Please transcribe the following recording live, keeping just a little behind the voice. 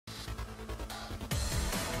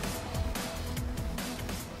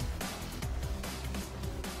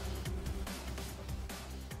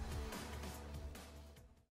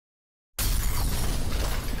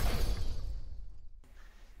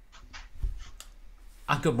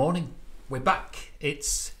And good morning. We're back.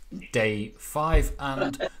 It's day 5.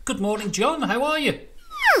 And good morning, John. How are you?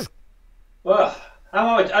 Well,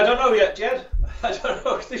 how am I? I don't know yet, Jed. I don't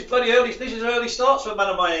know. This bloody early. This is early starts for a man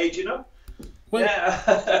of my age, you know. Well,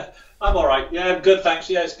 yeah, I'm all right. Yeah, I'm good, thanks.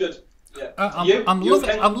 Yeah, it's good. Yeah.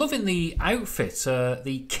 I'm loving the outfit.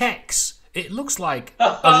 The kecks. It looks like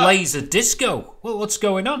a laser disco. Well, what's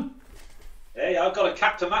going on? Hey, I've got a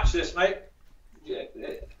cap to match this, mate. Yeah,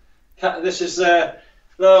 this is.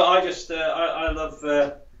 No, I love.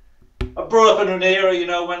 I brought up in an era, you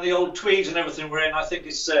know, when the old tweeds and everything were in. I think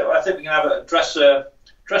I think we can have a dress for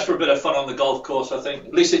a bit of fun on the golf course. I think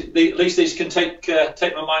at least these can take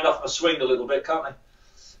my mind off my swing a little bit, can't they?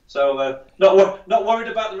 So not worried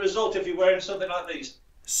about the result if you're wearing something like these.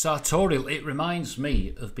 Sartorial. It reminds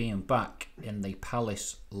me of being back in the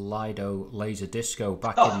Palace Lido laser disco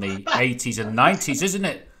back in the 80s and 90s, isn't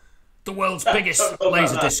it? The world's biggest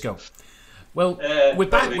laser disco. Well, we're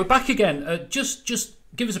back. We're back again. Just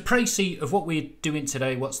give us a précis of what we're doing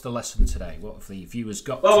today. What's the lesson today? What have the viewers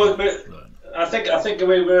got to learn? I think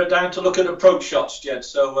we're down to look at approach shots, Jed.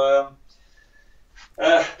 So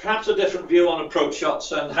perhaps a different view on approach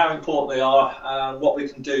shots and how important they are, and what we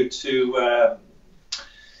can do to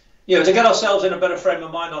to get ourselves in a better frame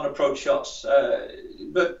of mind on approach shots.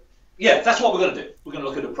 But yeah, that's what we're going to do. We're going to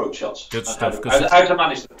look at approach shots. Good stuff. How to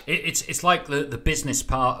manage them. It's like the business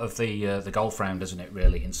part of the golf round, isn't it?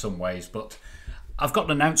 Really, in some ways. But I've got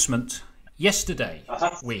an announcement. Yesterday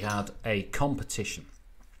we had a competition,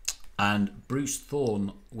 and Bruce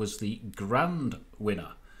Thorne was the grand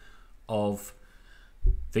winner of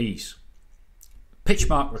these pitch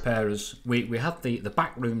mark repairers. We had the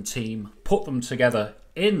backroom team put them together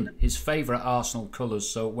in his favourite Arsenal colours.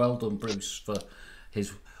 So well done, Bruce, for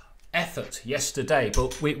his effort yesterday.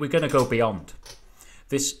 But we're going to go beyond.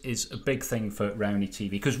 This is a big thing for Rowney TV,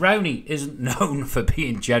 because Rowney isn't known for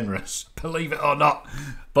being generous, believe it or not.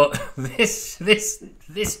 But this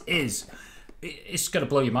is, it's going to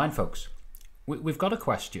blow your mind, folks. We've got a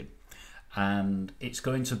question, and it's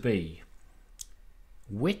going to be,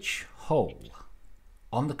 which hole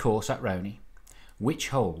on the course at Rowney, which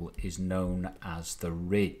hole is known as the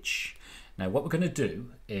Ridge? Now, what we're going to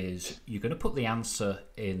do is you're going to put the answer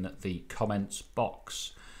in the comments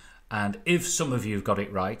box. And if some of you have got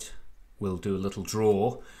it right, we'll do a little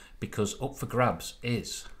draw, because up for grabs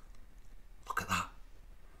is... Look at that.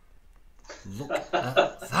 Look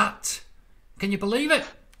at that. Can you believe it?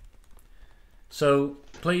 So,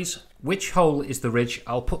 please, which hole is the Ridge?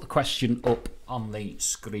 I'll put the question up on the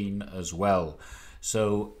screen as well.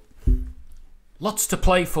 So, lots to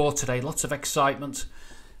play for today, lots of excitement.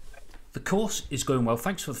 The course is going well.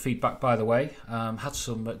 Thanks for the feedback, by the way. Had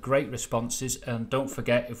some great responses, and don't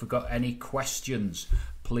forget, if we've got any questions,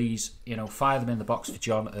 please, fire them in the box for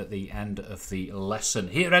John at the end of the lesson.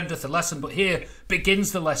 Here endeth the lesson, but here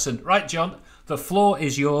begins the lesson. Right, John, the floor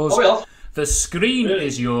is yours. The screen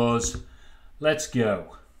is yours. Let's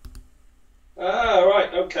go. Right,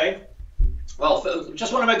 okay. Well,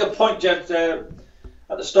 just want to make a point, Jed,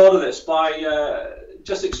 at the start of this by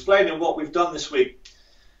just explaining what we've done this week.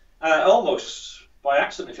 Almost by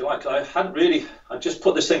accident, if you like. I just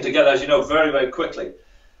put this thing together, as you know, very, very quickly.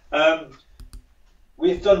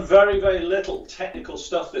 We've done very, very little technical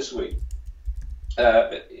stuff this week.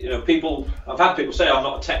 I've had people say I'm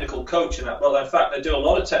not a technical coach, and that. Well, in fact, I do a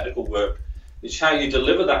lot of technical work. It's how you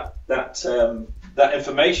deliver that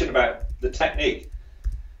information about the technique.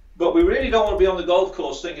 But we really don't want to be on the golf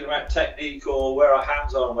course thinking about technique or where our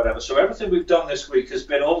hands are and whatever. So everything we've done this week has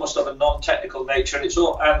been almost of a non-technical nature, and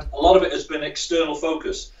a lot of it has been external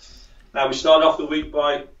focus. Now, we start off the week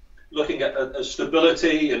by looking at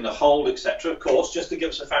stability and the hold, etc. Of course, just to give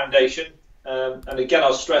us a foundation. And again,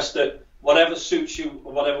 I'll stress that whatever suits you,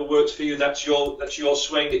 whatever works for you, that's your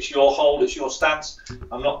swing, it's your hold, it's your stance.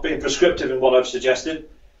 I'm not being prescriptive in what I've suggested.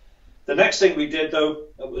 The next thing we did, though,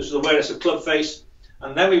 was the awareness of club face.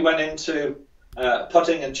 And then we went into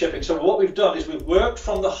putting and chipping. So what we've done is we've worked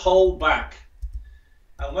from the hole back.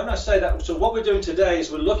 And when I say that, so what we're doing today is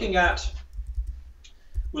we're looking at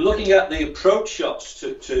the approach shots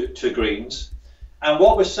to greens. And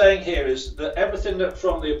what we're saying here is that everything that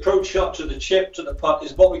from the approach shot to the chip to the putt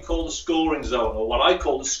is what we call the scoring zone, or what I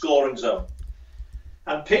call the scoring zone.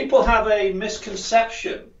 And people have a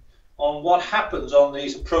misconception on what happens on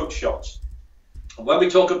these approach shots. When we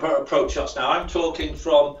talk about approach shots now, I'm talking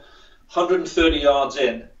from 130 yards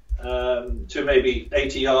in to maybe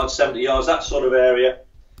 80 yards, 70 yards, that sort of area.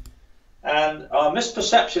 And our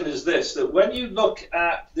misperception is this, that when you look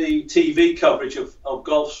at the TV coverage of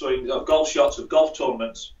golf swings, of golf shots, of golf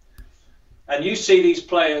tournaments, and you see these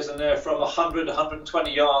players and they're from 100,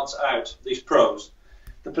 120 yards out, these pros,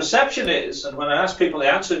 The perception is, and when I ask people, they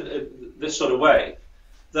answer this sort of way,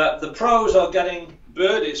 that the pros are getting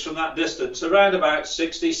birdies from that distance around about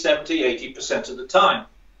 60, 70, 80% of the time.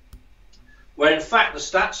 Where in fact the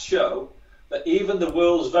stats show that even the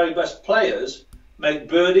world's very best players make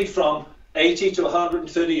birdie from 80 to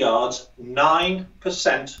 130 yards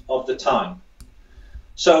 9% of the time.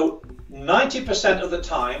 So 90% of the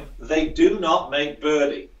time they do not make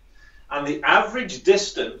birdie. And the average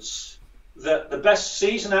distance, the best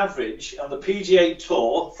season average on the PGA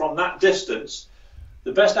Tour from that distance,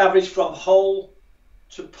 the best average from hole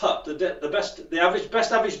to putt, the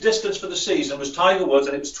best average distance for the season was Tiger Woods,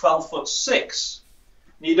 and it was 12'6".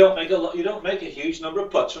 You don't make a huge number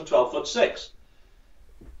of putts from 12'6".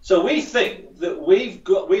 So we think that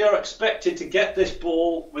we are expected to get this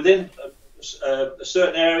ball within a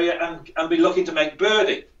certain area and be looking to make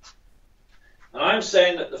birdie. And I'm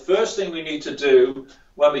saying that the first thing we need to do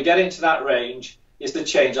when we get into that range is to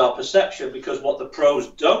change our perception, because what the pros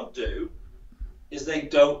don't do is they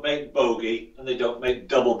don't make bogey, and they don't make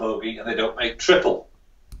double bogey, and they don't make triple.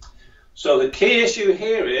 So the key issue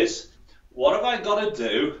here is, what have I got to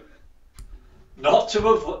do not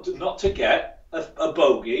to get a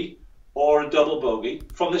bogey or a double bogey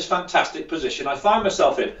from this fantastic position I find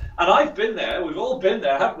myself in? And I've been there, we've all been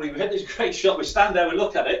there, haven't we? We hit this great shot, we stand there, we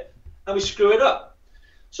look at it, and we screw it up.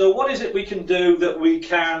 So what is it we can do that we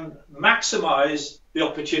can maximise the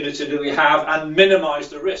opportunity that we have and minimise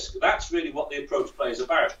the risk? That's really what the approach play is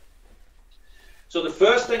about. So the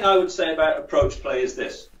first thing I would say about approach play is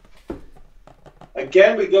this.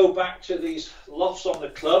 Again, we go back to these lofts on the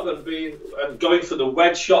club and going for the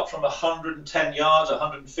wedge shot from 110 yards,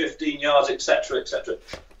 115 yards, etc., etc.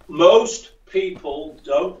 Most people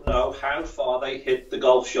don't know how far they hit the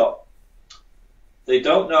golf shot. They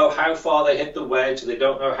don't know how far they hit the wedge. They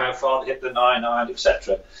don't know how far they hit the 9-iron,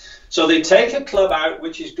 etc. So they take a club out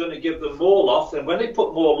which is going to give them more loft, and when they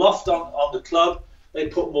put more loft on the club, they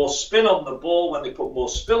put more spin on the ball. When they put more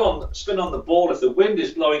spin on the ball, if the wind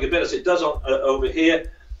is blowing a bit, as it does over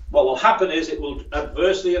here, what will happen is it will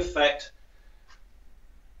adversely affect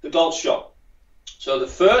the golf shot. So the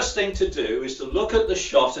first thing to do is to look at the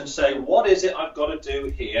shot and say, what is it I've got to do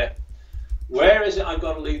here? Where is it I've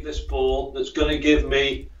got to leave this ball that's going to give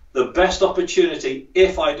me the best opportunity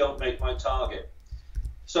if I don't make my target?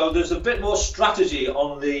 So there's a bit more strategy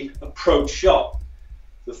on the approach shot.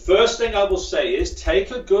 The first thing I will say is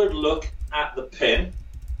take a good look at the pin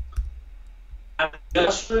and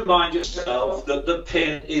just remind yourself that the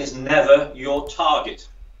pin is never your target.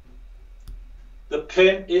 The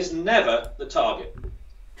pin is never the target.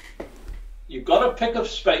 You've got to pick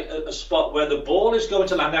a spot where the ball is going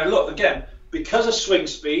to land. Now look, again, because of swing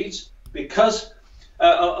speeds, because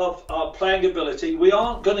of our playing ability, we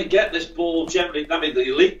aren't going to get this ball generally. I mean, the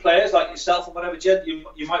elite players like yourself and whatever, Jed,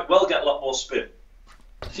 you might well get a lot more spin.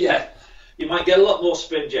 Yeah, you might get a lot more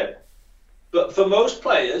spin, Jed. But for most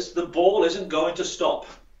players, the ball isn't going to stop.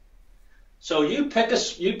 So you pick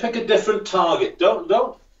a different target.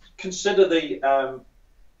 Don't consider the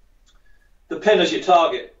pin as your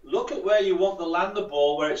target. Look at where you want to land the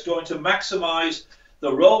ball, where it's going to maximise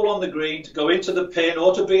the roll on the green to go into the pin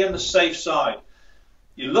or to be on the safe side.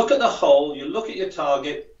 You look at the hole, you look at your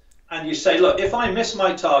target, and you say, look, if I miss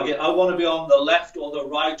my target, I want to be on the left or the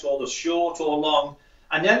right or the short or long.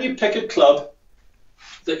 And then you pick a club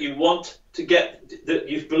that you want to get, that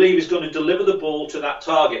you believe is going to deliver the ball to that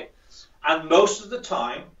target. And most of the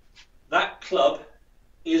time, that club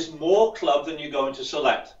is more club than you're going to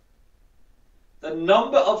select. The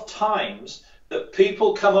number of times that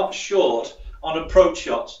people come up short on approach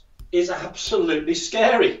shots is absolutely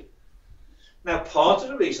scary. Now, part of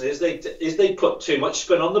the reason is they put too much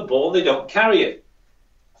spin on the ball and they don't carry it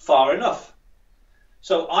far enough.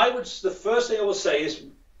 So the first thing I will say is,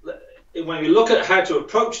 when you look at how to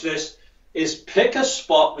approach this, is pick a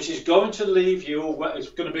spot which is going to leave you, it's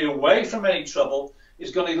going to be away from any trouble,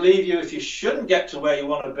 is going to leave you, if you shouldn't get to where you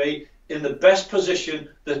want to be, in the best position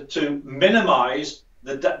to minimise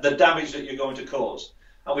the damage that you're going to cause.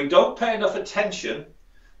 And we don't pay enough attention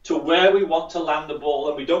to where we want to land the ball,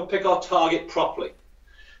 and we don't pick our target properly.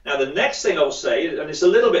 Now, the next thing I'll say, and it's a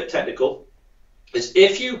little bit technical, is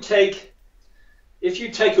if you take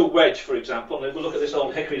a wedge, for example, and we'll look at this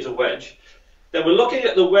old hickory as a wedge, then we're looking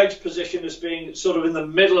at the wedge position as being sort of in the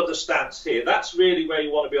middle of the stance here. That's really where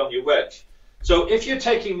you want to be on your wedge. So if you're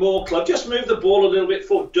taking more club, just move the ball a little bit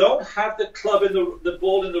forward. Don't have the club in the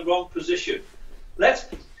ball in the wrong position.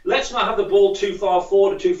 Let's not have the ball too far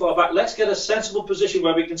forward or too far back. Let's get a sensible position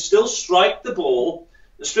where we can still strike the ball,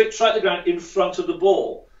 strike the ground in front of the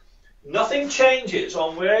ball. Nothing changes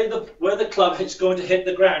on where the club is going to hit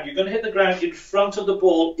the ground. You're going to hit the ground in front of the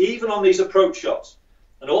ball, even on these approach shots.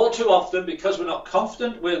 And all too often, because we're not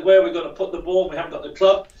confident with where we're going to put the ball, we haven't got the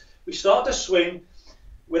club, we start to swing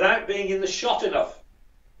without being in the shot enough.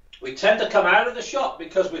 We tend to come out of the shot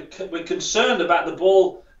because we're concerned about the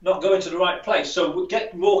ball not going to the right place. So we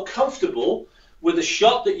get more comfortable with a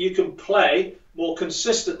shot that you can play more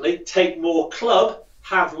consistently, take more club,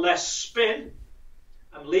 have less spin,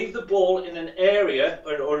 and leave the ball in an area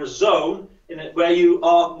or a zone where you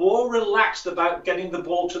are more relaxed about getting the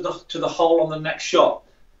ball to the hole on the next shot.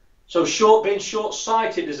 So being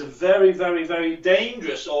short-sighted is a very, very, very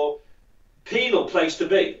dangerous or penal place to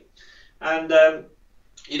be. And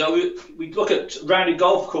you know, we look at round a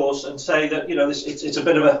golf course and say that, you know, it's a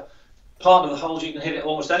bit of a part of the holes you can hit it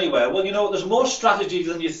almost anywhere. Well, you know, there's more strategy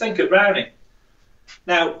than you think at rounding.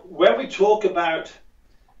 Now, when we talk about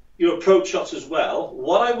your approach shots as well,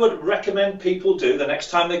 what I would recommend people do the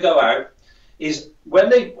next time they go out is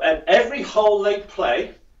at every hole they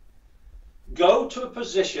play, go to a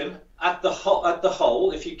position at the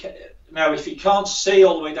hole. If you can't see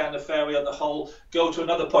all the way down the fairway at the hole, go to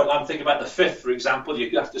another point. I'm thinking about the fifth, for example.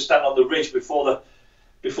 You have to stand on the ridge before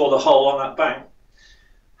the hole on that bank.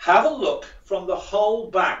 Have a look from the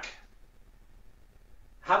hole back.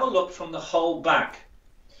 Have a look from the hole back.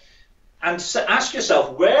 And ask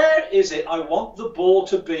yourself, where is it I want the ball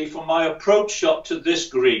to be from my approach shot to this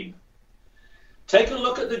green? Take a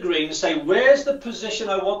look at the green and say, where's the position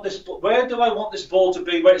where do I want this ball to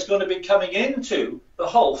be, where it's going to be coming into the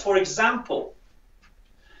hole? For example,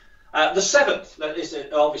 the seventh, that is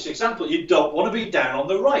an obvious example, you don't want to be down on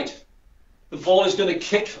the right. The ball is going to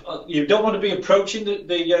kick, you don't want to be approaching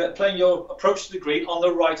playing your approach to the green on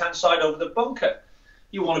the right-hand side over the bunker.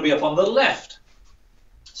 You want to be up on the left.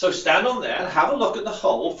 So stand on there and have a look at the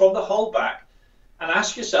hole from the hole back and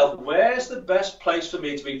ask yourself, where's the best place for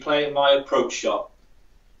me to be playing my approach shot?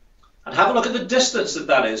 And have a look at the distance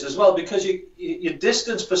that is as well, because your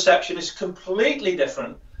distance perception is completely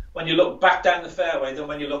different when you look back down the fairway than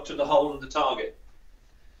when you look to the hole and the target.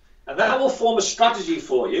 And that will form a strategy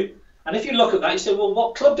for you. And if you look at that, you say, well,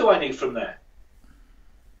 what club do I need from there?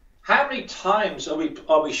 How many times are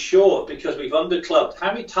we short because we've underclubbed?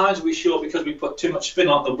 How many times are we short because we put too much spin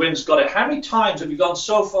on, the wind's got it? How many times have we gone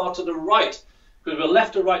so far to the right because we're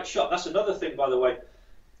left or right shot? That's another thing, by the way.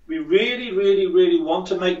 We really, really, really want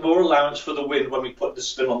to make more allowance for the wind when we put the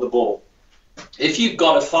spin on the ball. If you've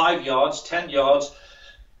got a 5 yards, 10 yards,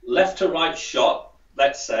 left to right shot,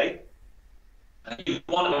 let's say, and you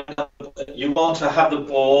want to have the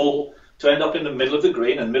ball to end up in the middle of the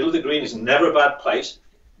green, and the middle of the green is never a bad place,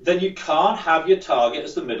 then you can't have your target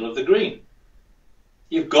as the middle of the green.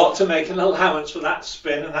 You've got to make an allowance for that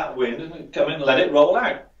spin and that wind and come in and let it roll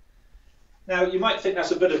out. Now, you might think that's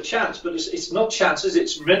a bit of chance, but it's not chances,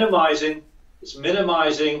 it's minimizing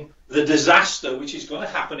the disaster which is going to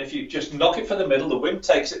happen if you just knock it for the middle, the wind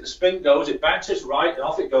takes it, the spin goes, it bounces right, and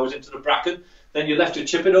off it goes into the bracken, then you're left to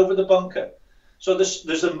chip it over the bunker. So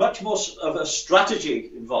there's a much more of a strategy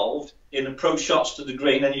involved in approach shots to the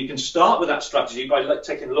green, and you can start with that strategy by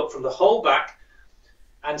taking a look from the hole back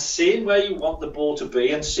and seeing where you want the ball to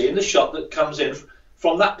be and seeing the shot that comes in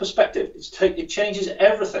from that perspective. It changes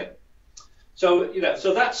everything. So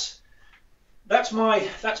so that's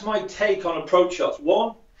my take on approach shots.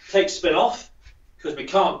 One, take spin off, because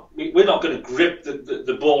we're not going to grip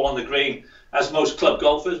the ball on the green as most club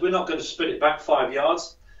golfers. We're not going to spin it back 5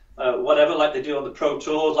 yards. Whatever, like they do on the pro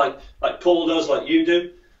tours, like Paul does, like you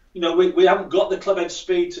do. We haven't got the club head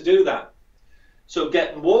speed to do that. So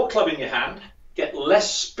get more club in your hand, get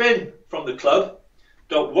less spin from the club,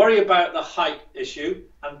 don't worry about the height issue,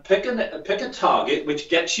 and pick a target which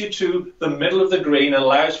gets you to the middle of the green and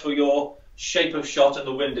allows for your shape of shot and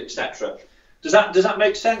the wind, etc. Does that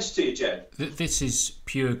make sense to you, Jen? This is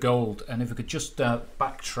pure gold, and if we could just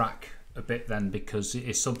backtrack a bit then, because it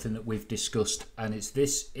is something that we've discussed, and it's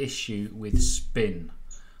this issue with spin.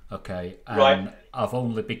 Okay, and right. I've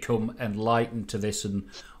only become enlightened to this, and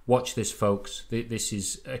watch this, folks. This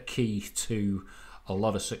is a key to a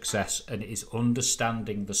lot of success, and it is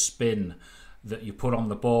understanding the spin that you put on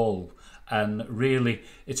the ball. And really,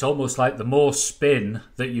 it's almost like the more spin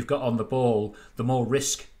that you've got on the ball, the more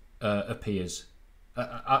risk appears.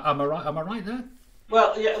 Am I right there?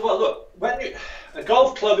 Well, yeah. Well, look, a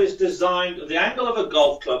golf club is designed, the angle of a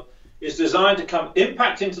golf club is designed to come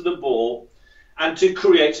impact into the ball and to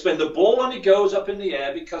create spin. The ball only goes up in the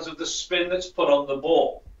air because of the spin that's put on the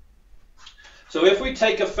ball. So if we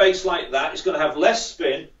take a face like that, it's going to have less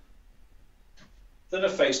spin than a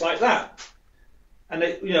face like that. And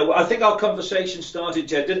I think our conversation started,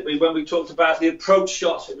 Jed, didn't we, when we talked about the approach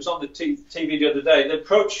shot. It was on the TV the other day. The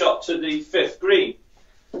approach shot to the fifth green.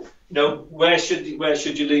 Where should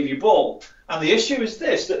you leave your ball? And the issue is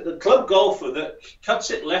this: that the club golfer that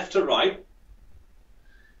cuts it left to right,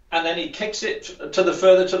 and then he kicks it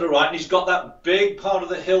further to the right, and he's got that big part of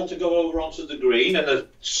the hill to go over onto the green and a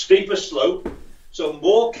steeper slope, so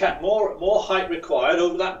more height required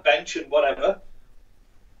over that bench and whatever.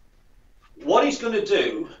 What he's going to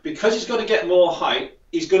do, because he's going to get more height,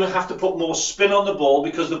 he's going to have to put more spin on the ball,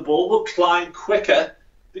 because the ball will climb quicker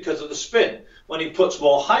because of the spin. When he puts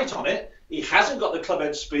more height on it, he hasn't got the club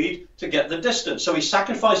head speed to get the distance. So he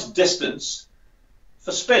sacrificed distance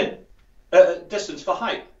for spin, distance for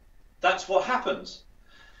height. That's what happens.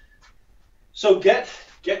 So get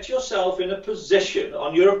yourself in a position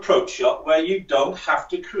on your approach shot where you don't have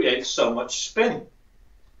to create so much spin.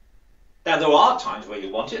 Now, there are times where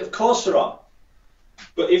you want it, of course there are.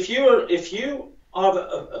 But if you have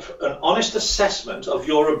an honest assessment of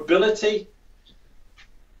your ability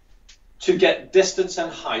to get distance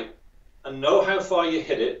and height and know how far you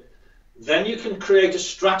hit it, then you can create a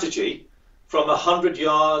strategy from 100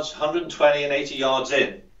 yards, 120 and 80 yards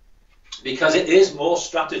in, because it is more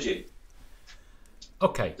strategy.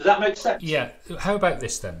 Okay. Does that make sense? Yeah. How about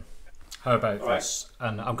this then? How about this?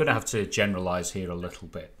 And I'm going to have to generalise here a little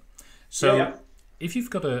bit. So if you've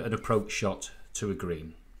got an approach shot to a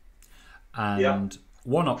green, and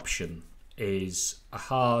one option is a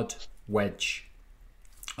hard wedge.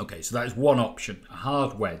 Okay, so that is one option, a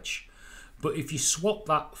hard wedge. But if you swap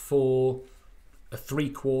that for a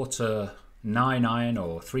 3/4 9-iron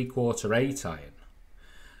or 3/4 8-iron,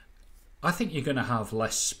 I think you're going to have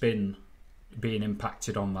less spin being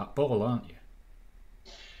impacted on that ball, aren't you?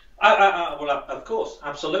 Well, of course,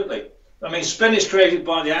 absolutely. I mean, spin is created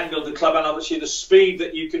by the angle of the club and obviously the speed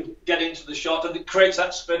that you can get into the shot, and it creates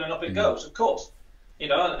that spin and up it goes, of course.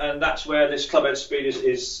 And that's where this club head speed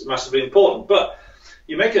is massively important. But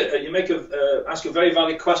you ask a very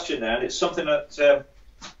valid question there, and it's something that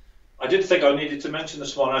I did think I needed to mention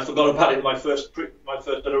this morning. I forgot about it in my first bit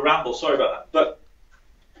of ramble. Sorry about that. But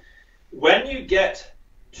when you get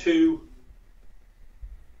to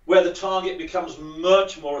where the target becomes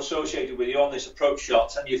much more associated with you on this approach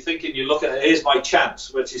shot, and you're looking at, here's my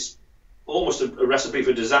chance, which is almost a recipe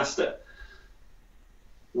for disaster.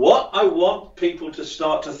 What I want people to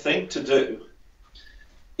start to think to do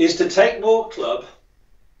is to take more club,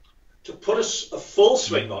 to put a full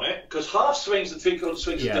swing on it, because half swings and 3/4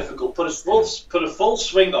 swings are difficult. Put a full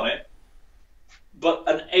swing on it, but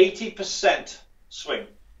an 80% swing.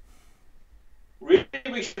 Really,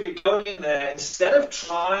 we should be going in there, instead of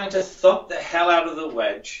trying to thump the hell out of the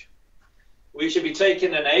wedge, we should be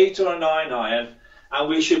taking an 8 or a 9-iron, and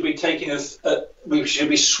we should be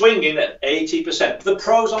swinging at 80%. The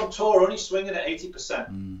pros on tour are only swinging at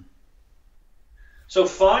 80%. So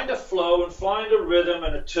find a flow and find a rhythm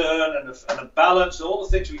and a turn and a balance, all the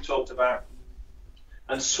things we talked about,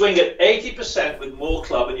 and swing at 80% with more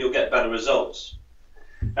club, and you'll get better results.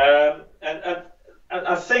 And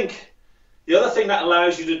I think the other thing that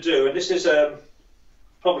allows you to do, and this is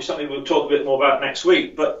probably something we'll talk a bit more about next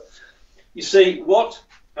week, but you see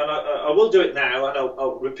and I will do it now, and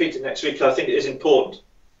I'll repeat it next week because I think it is important.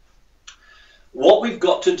 What we've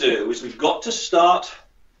got to do is we've got to start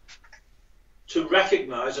to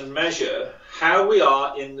recognise and measure how we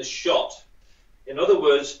are in the shot. In other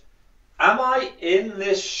words, am I in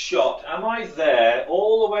this shot? Am I there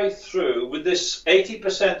all the way through with this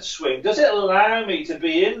 80% swing? Does it allow me to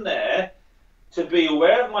be in there, to be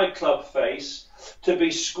aware of my club face, to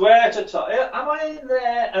be square to top? Am I in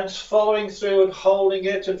there and following through and holding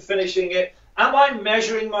it and finishing it? Am I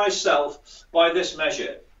measuring myself by this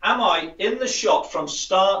measure? Am I in the shot from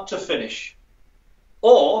start to finish?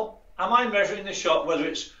 Or am I measuring the shot whether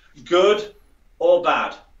it's good or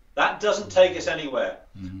bad? That doesn't take us anywhere.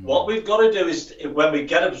 What we've got to do is, when we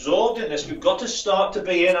get absorbed in this, we've got to start to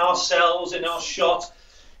be in ourselves, in our shot,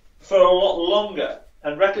 for a lot longer,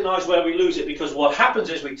 and recognise where we lose it. Because what happens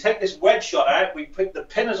is we take this wedge shot out, we pick the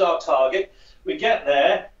pin as our target, we get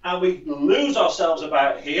there, and we lose ourselves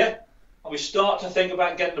about here, and we start to think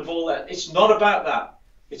about getting the ball there. It's not about that.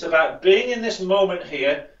 It's about being in this moment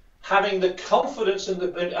here, having the confidence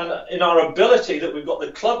in our ability that we've got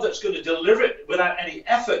the club that's going to deliver it without any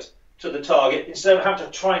effort to the target, instead of having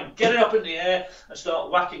to try and get it up in the air and start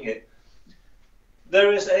whacking it.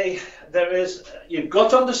 You've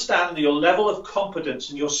got to understand your level of competence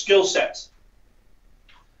and your skill sets.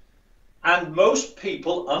 And most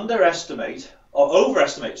people overestimate,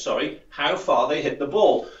 how far they hit the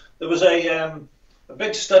ball. There was a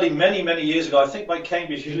big study many years ago, I think by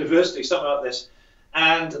Cambridge University, something like this,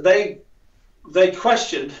 and they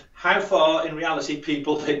questioned how far in reality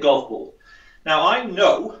people hit golf balls. Now I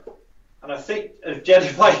know, and I think Jed,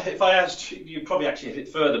 if I asked you, you'd probably actually hit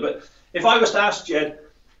it further. But if I was to ask Jed,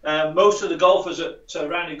 most of the golfers at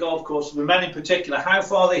around the golf course, the men in particular, how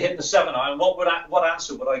far they hit the 7-iron, what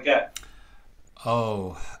answer would I get?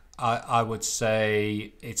 Oh, I would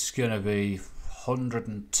say it's going to be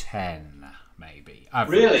 110, maybe.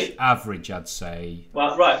 Average, really? Average, I'd say.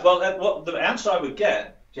 Well, right. Well, what the answer I would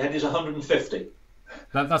get, Jed, is 150.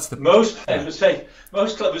 That's the most clubs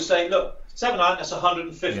would say, look, 7-iron, that's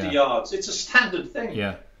 150 yards. It's a standard thing.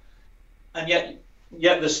 Yeah. And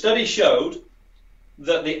yet the study showed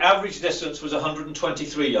that the average distance was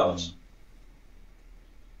 123 yards.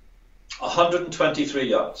 123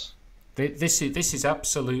 yards. This is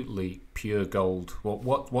absolutely pure gold.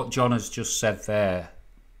 What John has just said there,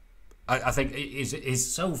 I think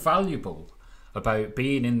is so valuable about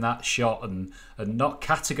being in that shot and not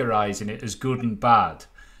categorizing it as good and bad.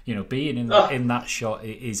 You know, being in that shot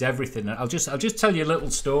is everything. And I'll just tell you a little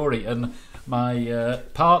story. And my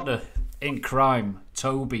partner in crime,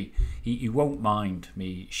 Toby, he won't mind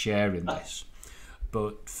me sharing this,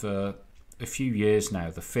 but for a few years now,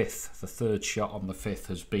 the third shot on the fifth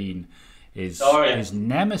has been his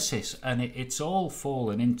nemesis, and it's all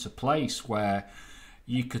fallen into place where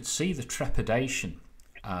you could see the trepidation,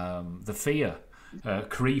 the fear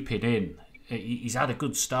creeping in. He's had a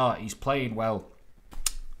good start, he's playing well,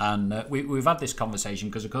 and we've had this conversation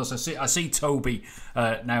because, of course, I see Toby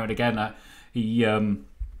now and again. He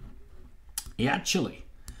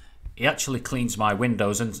actually cleans my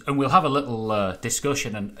windows, and we'll have a little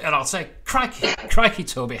discussion, and I'll say, crikey,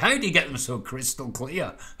 Toby, how do you get them so crystal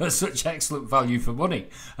clear at such excellent value for money?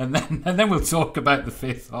 And then we'll talk about the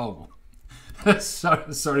fifth hole.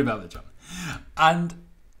 sorry about that, John. And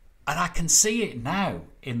I can see it now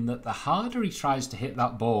in that the harder he tries to hit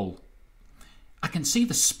that ball, I can see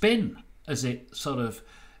the spin as it sort of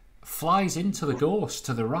flies into the gorse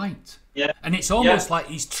to the right. Yeah. And it's almost like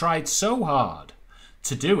he's tried so hard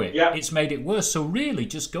to do it, it's made it worse. So really,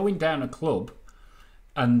 just going down a club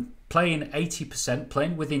and playing 80%,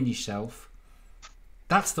 playing within yourself,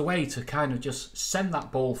 that's the way to kind of just send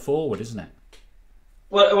that ball forward, isn't it?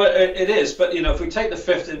 Well, it is. But you know, if we take the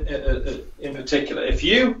fifth in particular, if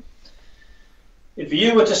you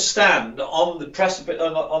were to stand on the precipice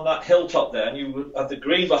on that hilltop there, and you would have the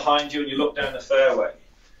green behind you, and you look down the fairway,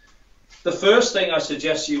 the first thing I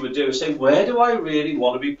suggest you would do is say, where do I really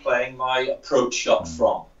want to be playing my approach shot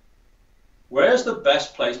from? Where's the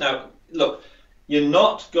best place? Now, look, you're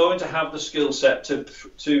not going to have the skill set to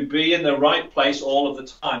be in the right place all of the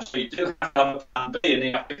time. So you do have to have a plan B, and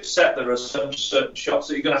you have to accept there are some certain shots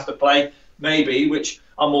that you're going to have to play, maybe, which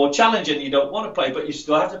are more challenging you don't want to play, but you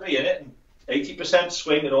still have to be in it, and 80%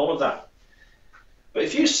 swing and all of that. But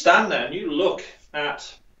if you stand there and you look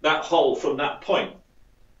at that hole from that point,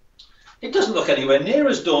 it doesn't look anywhere near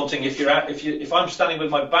as daunting if I'm standing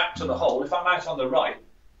with my back to the hole. If I'm out on the right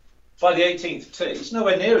by the 18th tee, it's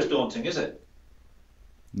nowhere near as daunting, is it?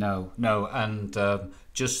 No. And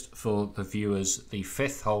just for the viewers, the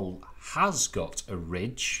fifth hole has got a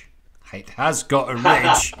ridge. It has got a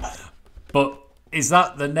ridge, but is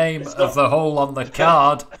that the name of the hole on the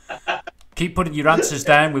card? Keep putting your answers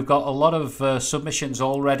down. We've got a lot of submissions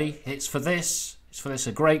already. It's for this,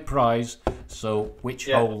 a great prize. So which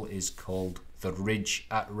hole is called the Ridge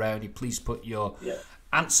at Rowley? Please put your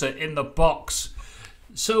answer in the box.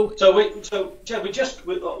 So Jed,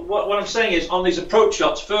 what I'm saying is, on these approach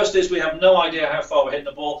shots, first is we have no idea how far we're hitting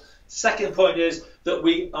the ball. Second point is that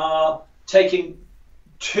we are taking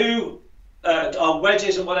our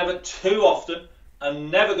wedges and whatever too often,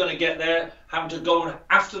 and never going to get there, having to go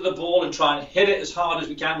after the ball and try and hit it as hard as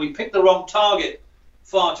we can. We pick the wrong target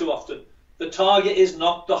far too often. The target is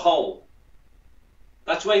not the hole.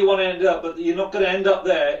 That's where you want to end up, but you're not going to end up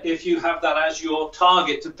there if you have that as your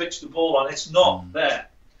target to pitch the ball on. It's not there.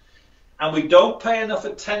 And we don't pay enough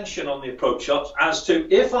attention on the approach shots as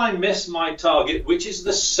to, if I miss my target, which is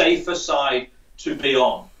the safer side to be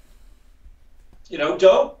on. You know,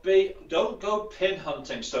 don't go pin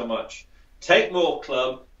hunting so much. Take more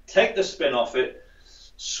club, take the spin off it,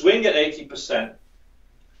 swing at 80%,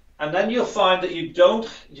 and then you'll find that you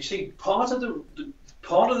see, part of the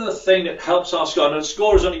thing that helps our score, and the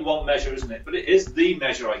score is only one measure, isn't it? But it is the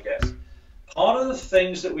measure, I guess. Part of the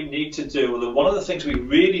things that we need to do, or one of the things we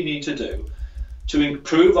really need to do to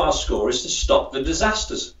improve our score, is to stop the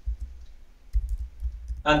disasters.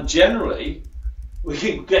 And generally, we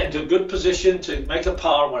can get into a good position to make a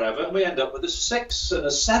par or whatever, and we end up with a 6 and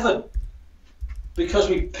a 7. because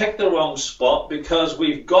we picked the wrong spot, because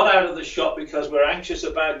we've got out of the shot, because we're anxious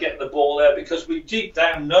about getting the ball there, because we deep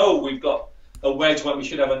down know we've got a wedge when we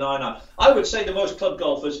should have a 9-iron. I would say to most club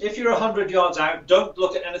golfers, if you're 100 yards out, don't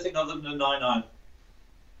look at anything other than a 9-iron.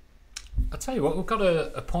 I'll tell you what, we've got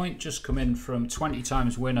a point just come in from 20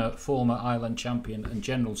 times winner, former Ireland champion and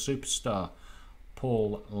general superstar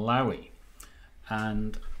Paul Lowy.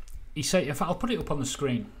 And he said, in fact, I'll put it up on the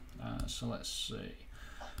screen. So let's see.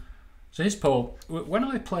 So here's Paul. When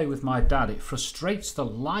I play with my dad, it frustrates the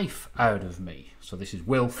life out of me. So this is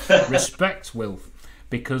Wilf. Respect Wilf.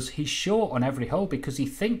 Because he's short on every hole because he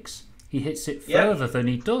thinks he hits it further than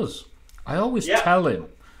he does. I always tell him,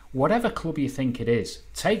 whatever club you think it is,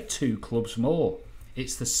 take 2 clubs more.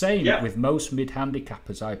 It's the same with most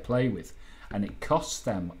mid-handicappers I play with. And it costs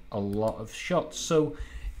them a lot of shots. So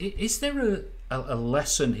is there a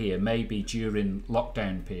lesson here, maybe during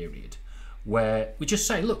lockdown period, where we just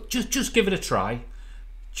say, look, just give it a try.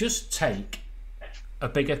 Just take a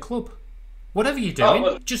bigger club. Whatever you're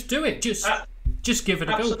doing, just do it. Just give it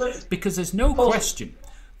a go. Because there's no question,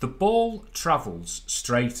 the ball travels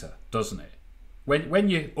straighter, doesn't it? When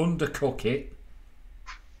you undercook it,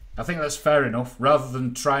 I think that's fair enough. Rather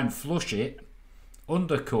than try and flush it,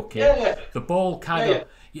 undercook it, the ball kind of,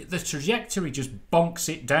 the trajectory just bonks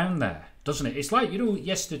it down there, doesn't it? It's like, you know,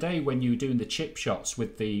 yesterday when you were doing the chip shots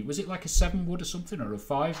with the, was it like a 7-wood or something, or a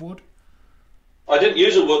 5-wood? I didn't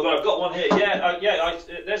use a wood, but I've got one here.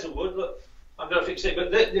 There's a wood. Look, I'm going to fix it.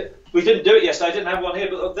 But we didn't do it yesterday. I didn't have one here.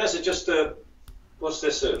 But look, there's just a, what's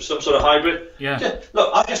this? Some sort of hybrid. Yeah.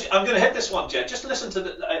 Look, I'm going to hit this one, Jed. Just listen to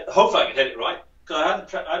the. Hopefully I can hit it right,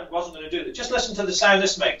 because I wasn't going to do it. Just listen to the sound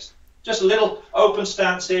this makes. Just a little open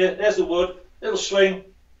stance here. There's the wood. Little swing.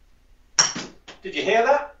 Did you hear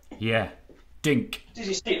that? Yeah. Dink. Did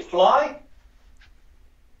you see it fly?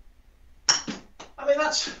 I mean,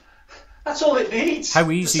 that's all it needs.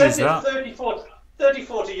 How easy is that? 30,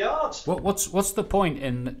 40 yards. What's the point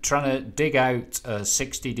in trying to dig out a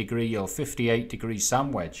 60-degree or 58-degree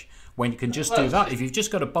sand wedge when you can just do that? If you've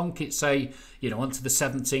just got to bonk it, say, you know, onto the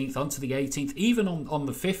 17th, onto the 18th, even on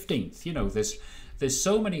the 15th, you know, there's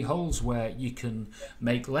so many holes where you can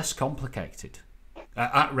make less complicated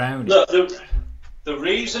at round. Look, the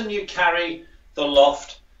reason you carry the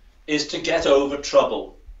loft is to get over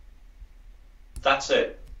trouble. That's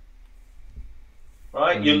it.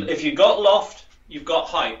 Right? If you've got loft, you've got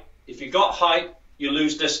height. If you've got height, you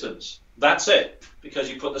lose distance. That's it, because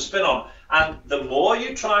you put the spin on. And the more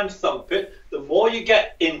you try and thump it, the more you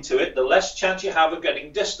get into it, the less chance you have of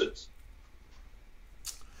getting distance.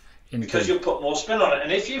 Because you'll put more spin on it.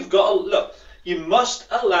 And if you've got look, you must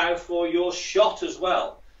allow for your shot as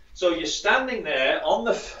well. So you're standing there on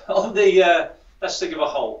the let's think of a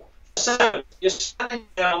hole. 7th. You're standing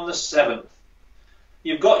there on the 7th.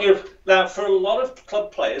 You've got now for a lot of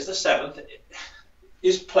club players, the 7th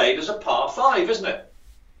is played as a par 5, isn't it?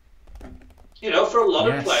 You know, for a lot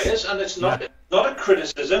of players, and it's not a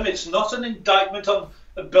criticism. It's not an indictment on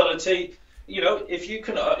ability. You know, if you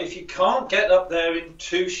can't get up there in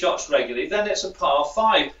 2 shots regularly, then it's a par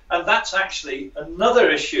 5, and that's actually another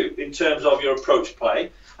issue in terms of your approach play,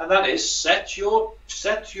 and that is set your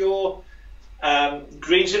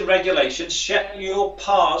greens in regulation, set your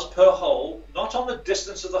pars per hole, not on the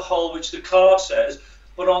distance of the hole, which the card says,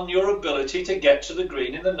 but on your ability to get to the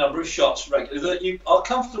green in the number of shots regularly that you are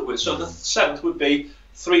comfortable with. So the 7th would be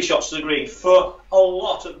 3 shots to the green for a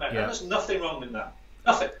lot of men. Yeah. There's nothing wrong with that.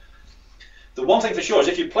 Nothing. The one thing for sure is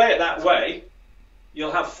if you play it that way,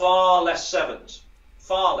 you'll have far less sevens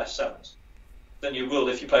than you will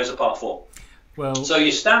if you play as a par 4. Well, so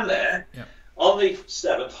you stand there on the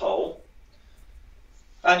 7th hole,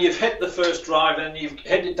 and you've hit the first drive, and you've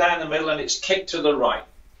hit it down the middle, and it's kicked to the right.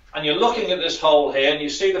 And you're looking at this hole here, and you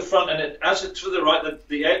see the front, and as it's to the right,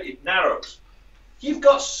 it narrows. You've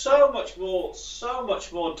got so much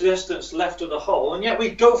more distance left of the hole, and yet we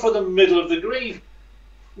go for the middle of the green.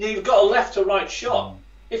 You've got a left to right shot.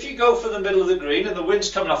 If you go for the middle of the green and the wind's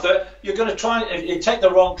coming off there, you're going to try and you take the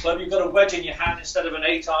wrong club. You've got a wedge in your hand instead of an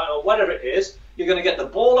 8-iron or whatever it is. You're going to get the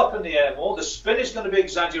ball up in the air more. The spin is going to be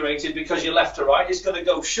exaggerated because you're left to right. It's going to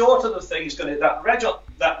go short of the thing. It's going to that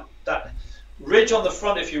ridge on the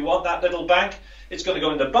front, if you want, that little bank. It's going to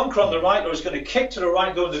go in the bunker on the right, or it's going to kick to the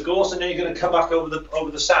right, go in the gorse, and then you're going to come back over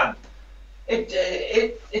the sand.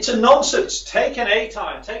 It's a nonsense. Take an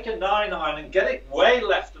 8-iron, take a 9-iron, and get it way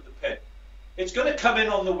left of the pin. It's going to come in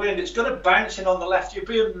on the wind. It's going to bounce in on the left. You'll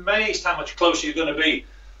be amazed how much closer you're going to be.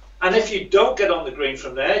 And if you don't get on the green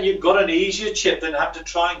from there, you've got an easier chip than have to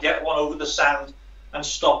try and get one over the sand and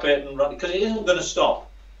stop it and run, because it isn't going to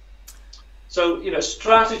stop. So,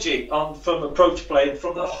 strategy from approach play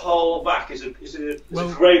from the whole back is a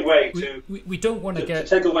great way to. We don't want to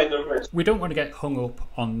take away the risk. We don't want to get hung up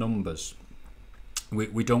on numbers.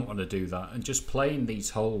 We don't want to do that, and just playing these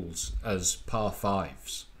holes as par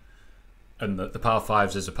fives, and the par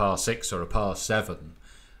fives as a par six or a par seven,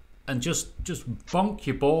 and just bonk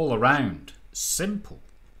your ball around. Simple.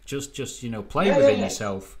 Just play within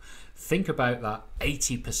yourself. Think about that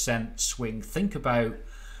 80% swing. Think about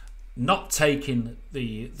not taking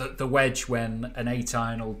the wedge when an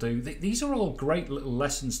 8-iron will do. These are all great little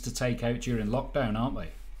lessons to take out during lockdown, aren't they?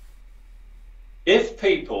 If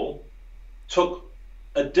people took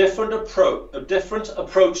a different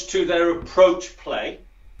approach to their approach play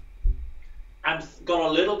and got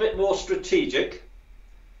a little bit more strategic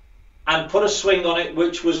and put a swing on it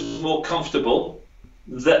which was more comfortable,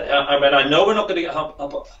 I know we're not going to get hung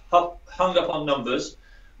up on numbers,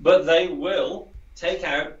 but they will take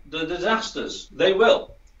out the disasters. They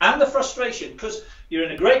will. And the frustration, because you're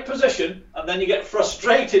in a great position and then you get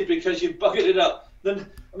frustrated because you've buggered it up. Then,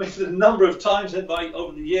 the number of times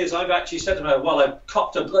over the years I've actually said to myself, well, I've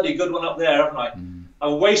copped a bloody good one up there, haven't I?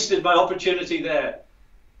 I wasted my opportunity there.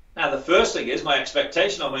 Now, the first thing is, my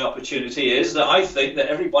expectation on my opportunity is that I think that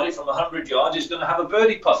everybody from 100 yards is going to have a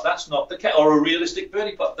birdie putt. That's not the case. Or a realistic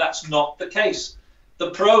birdie putt. That's not the case.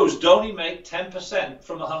 The pros only make 10%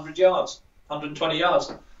 from 100 yards, 120 yards.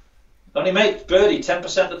 They only make birdie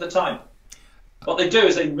 10% of the time. What they do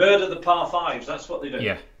is they murder the par fives. That's what they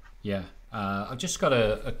do. Yeah. I've just got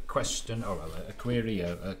a question, or a query,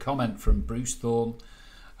 a comment from Bruce Thorne.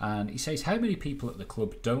 And he says, how many people at the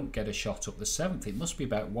club don't get a shot up the seventh? It must be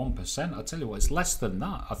about 1%. I'll tell you what, it's less than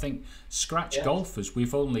that. I think scratch golfers,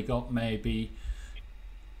 we've only got maybe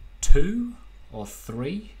 2 or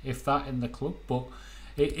 3, if that, in the club. But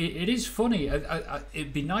it is funny.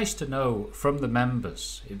 It'd be nice to know from the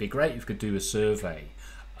members. It'd be great if we could do a survey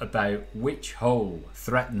about which hole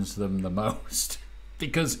threatens them the most.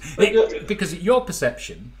 because your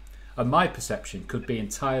perception and my perception could be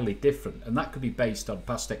entirely different, and that could be based on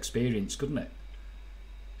past experience, couldn't it?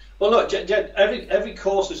 Well, look, every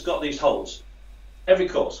course has got these holes. Every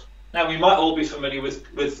course. Now, we might all be familiar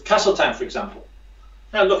with Castletown, for example.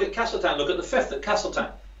 Now, look at Castletown. Look at the 5th at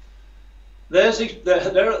Castletown. There's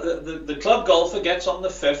the club golfer gets on the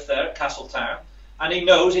 5th there at Castletown, and he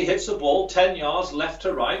knows he hits the ball 10 yards left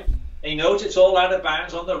to right. He knows it's all out of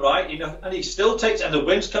bounds on the right, and he still takes, and the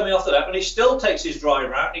wind's coming off the left, and he still takes his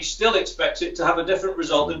driver out, and he still expects it to have a different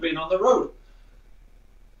result than being on the road.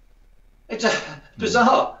 It's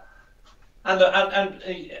bizarre. And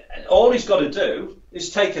all he's got to do is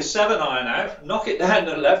take a 7-iron out, knock it down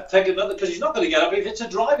to the left, take another, because he's not going to get up. If it's a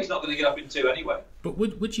drive, he's not going to get up in 2 anyway. But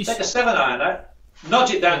would you take a 7-iron out, nudge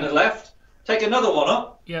it down to the left, take another one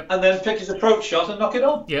up, and then pick his approach shot and knock it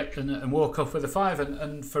on. Yep, and walk off with a 5.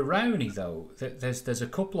 And for Rowney, though, there's a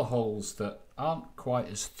couple of holes that aren't quite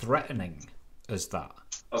as threatening as that,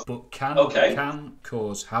 but can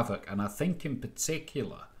cause havoc. And I think in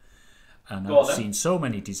particular, and I've seen so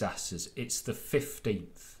many disasters, it's the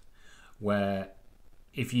 15th, where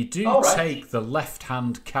if you do take the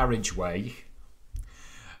left-hand carriageway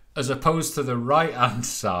as opposed to the right-hand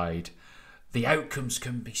side, the outcomes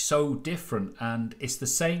can be so different. And it's the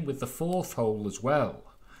same with the 4th hole as well,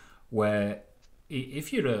 where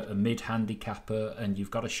if you're a mid-handicapper and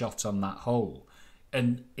you've got a shot on that hole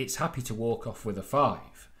and it's happy to walk off with a 5,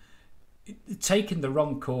 taking the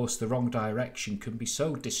wrong course, the wrong direction can be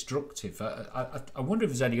so destructive. I wonder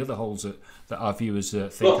if there's any other holes that our viewers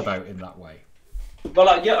think about in that way. Well,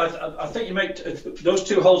 I think you make those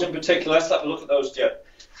 2 holes in particular. Let's have a look at those, Jeff.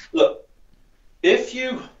 Look, if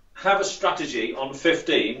you have a strategy on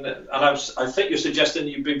 15, and I think you're suggesting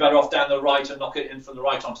you'd be better off down the right and knock it in from the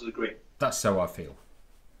right onto the green. That's how I feel.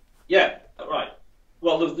 Yeah, right.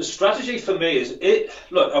 Well, the strategy for me is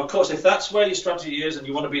look, of course, if that's where your strategy is and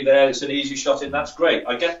you want to be there, it's an easy shot in. That's great.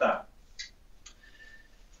 I get that.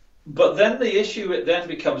 But then the issue it then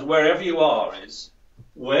becomes, wherever you are, is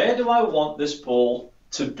where do I want this ball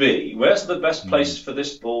to be? Where's the best place for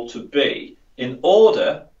this ball to be in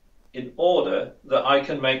order that I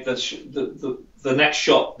can make the next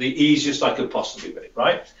shot the easiest I could possibly be,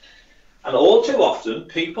 right? And all too often,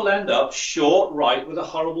 people end up short right with a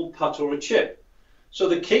horrible putt or a chip. So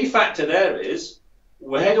the key factor there is,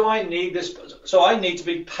 where do I need this? So I need to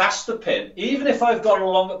be past the pin. Even if I've got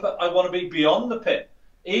along, I want to be beyond the pin.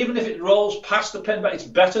 Even if it rolls past the pin, but it's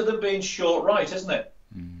better than being short right, isn't it?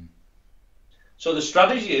 Mm. So the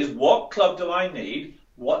strategy is, what club do I need?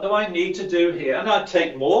 What do I need to do here? And I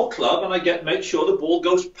take more club and I make sure the ball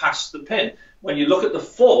goes past the pin. When you look at the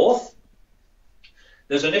 4th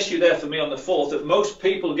there's an issue there for me on the fourth that most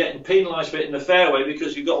people are getting penalised for it in the fairway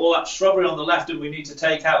because you've got all that shrubbery on the left and we need to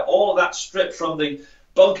take out all of that strip from the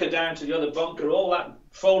bunker down to the other bunker, all that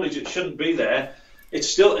foliage that shouldn't be there. It's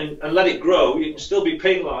still, and let it grow, you can still be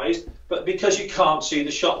penalised, but because you can't see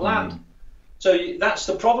the shot land. So that's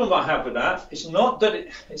the problem I have with that. It's not that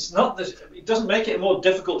it doesn't make it a more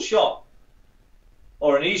difficult shot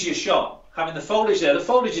or an easier shot. Having the foliage there, the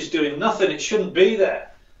foliage is doing nothing. It shouldn't be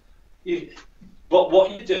there. But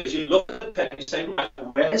what you do is you look at the pin and you say, right,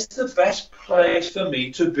 where's the best place for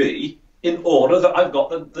me to be in order that I've got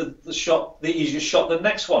the shot, the easiest shot, the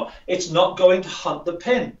next one. It's not going to hunt the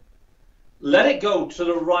pin. Let it go to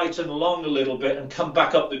the right and long a little bit and come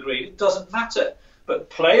back up the green. It doesn't matter. But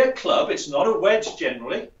play a club, it's not a wedge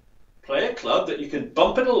generally. Play a club that you can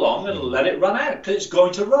bump it along and let it run out because it's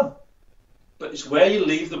going to run. But it's where you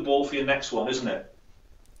leave the ball for your next one, isn't it?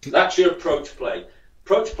 That's your approach play.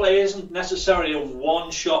 Approach play isn't necessarily a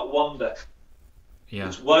one-shot wonder. Yeah.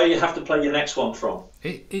 It's where you have to play your next one from.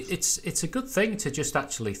 It's a good thing to just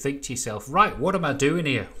actually think to yourself, right, what am I doing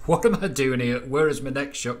here? What am I doing here? Where is my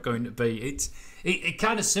next shot going to be? It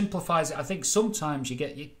kind of simplifies it. I think sometimes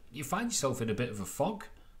you find yourself in a bit of a fog,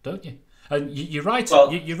 don't you? And you're right.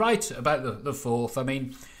 Well, you're right about the fourth. I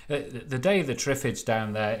mean, the day of the Triffids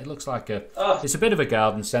down there, it looks like it's a bit of a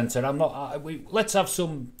garden centre. Let's have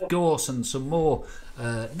some gorse and some more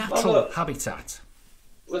natural habitat.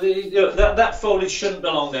 Well, that foliage shouldn't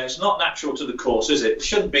belong there. It's not natural to the course, is it? It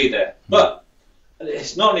shouldn't be there. But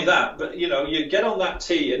it's not only that, but you get on that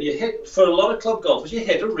tee and you hit, for a lot of club golfers, you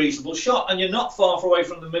hit a reasonable shot, and you're not far away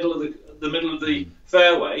from the middle of the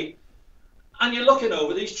fairway, and you're looking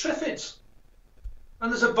over these Triffids, and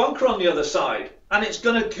there's a bunker on the other side, and it's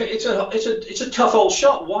a tough old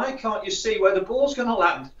shot. Why can't you see where the ball's going to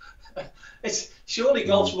land? Surely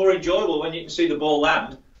golf's more enjoyable when you can see the ball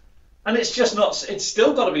land. And it's just not. It's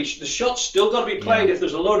still got to be. The shot's still got to be played. If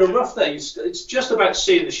there's a load of rough there, it's just about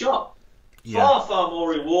seeing the shot. Far more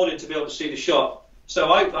rewarding to be able to see the shot. So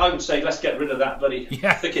I would say let's get rid of that bloody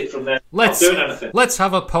thicket from there. Not doing anything. Let's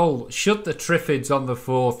have a poll. Should the Triffids on the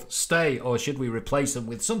fourth stay, or should we replace them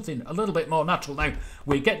with something a little bit more natural? Now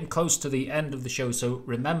we're getting close to the end of the show, so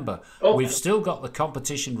remember we've still got the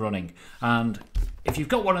competition running, and if you've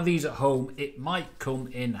got one of these at home, it might come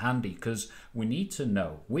in handy because we need to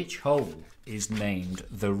know which hole is named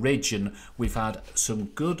the Ridge, and we've had some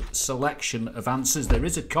good selection of answers. There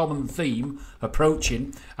is a common theme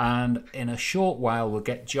approaching, and in a short while we'll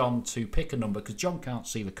get John to pick a number because John can't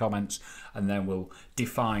see the comments, and then we'll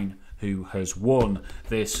define who has won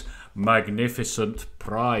this magnificent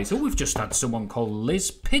prize. Oh, we've just had someone called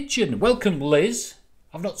Liz Pigeon. Welcome, Liz.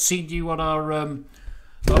 I've not seen you on our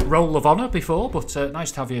roll of honour before, but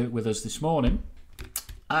nice to have you with us this morning.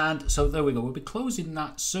 And so there we go. We'll be closing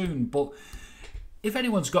that soon. But if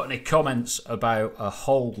anyone's got any comments about a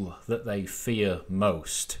hole that they fear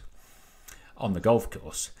most on the golf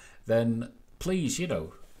course, then please,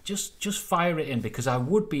 just fire it in, because I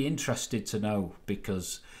would be interested to know.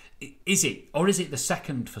 Because is it the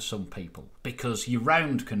second for some people? Because your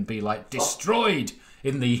round can be like destroyed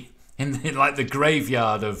in the like the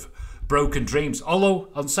graveyard of broken dreams. Although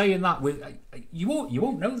on saying that, you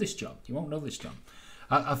won't know this, John. You won't know this, John.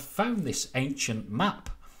 I've found this ancient map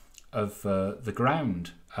of the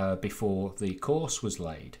ground before the course was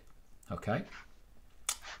laid, okay?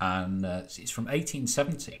 And it's from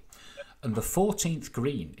 1870. And the 14th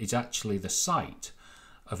green is actually the site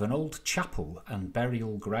of an old chapel and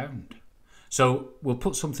burial ground. So we'll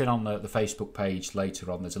put something on the Facebook page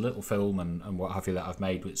later on. There's a little film and what have you that I've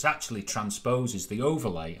made, which actually transposes the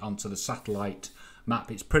overlay onto the satellite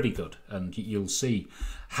map. It's pretty good, and you'll see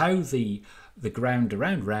how the ground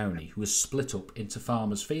around Rowney was split up into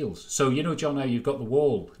farmers' fields. So John, how you've got the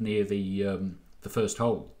wall near the first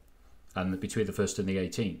hole, and between the first and the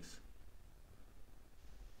 18th.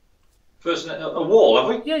 First, a wall,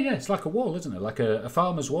 have we? Yeah, it's like a wall, isn't it? Like a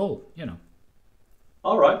farmer's wall,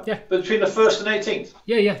 All right. Yeah. Between the first and 18th.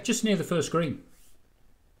 Yeah, just near the first green.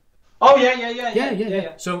 Oh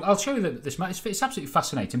yeah. So I'll show you this map. It's absolutely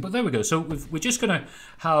fascinating. But there we go. So we're just going to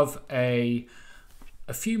have a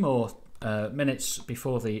few more minutes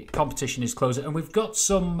before the competition is closing, and we've got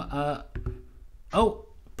some. Paul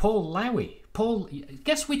Lowy. Paul,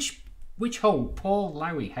 guess which hole Paul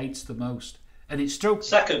Lowy hates the most, and it's stroke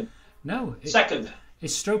second. No, second.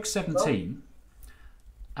 It's stroke 17,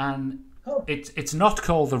 and it's not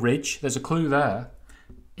called the Ridge. There's a clue there.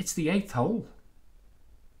 It's the 8th hole.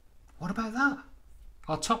 What about that?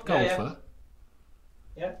 Our top golfer.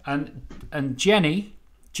 Yeah. And Jenny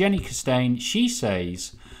Costain, she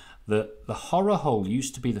says that the horror hole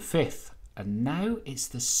used to be the 5th, and now it's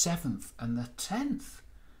the 7th and the 10th.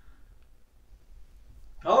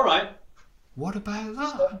 All right. What about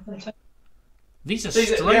that? These are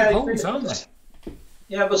These are- straight yeah, holes, aren't they?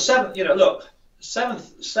 Yeah, but seventh, look,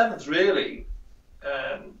 seventh really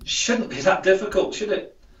shouldn't be that difficult, should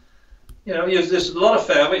it? There's a lot of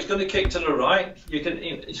fairway. It's going to kick to the right. You can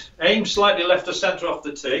aim slightly left of centre off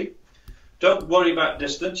the tee. Don't worry about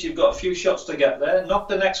distance. You've got a few shots to get there. Knock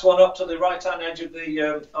the next one up to the right-hand edge of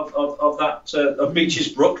the of Beech's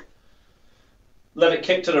Brook. Let it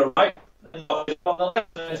kick to the right. And knock it on the left.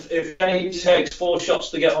 And if Jenny takes 4 shots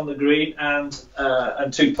to get on the green and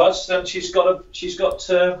 2 putts, then she's got a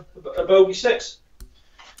bogey 6.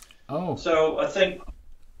 Oh. So I think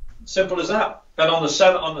simple as that. And on the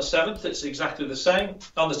seventh, it's exactly the same.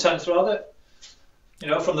 On the 10th, rather,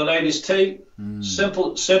 from the ladies' tee,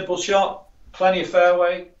 simple shot, plenty of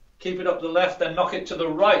fairway. Keep it up the left, then knock it to the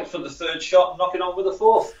right for the 3rd shot, and knock it on with the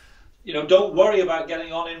 4th. Don't worry about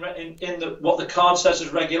getting on in what the card says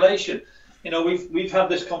as regulation. We've had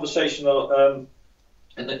this conversation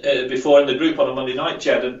before in the group on a Monday night,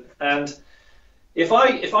 Jed, and if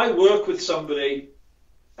I work with somebody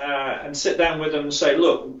and sit down with them and say,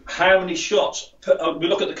 look, how many shots? We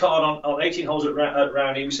look at the card on 18 holes at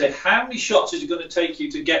Rowney. We say, how many shots is it going to take you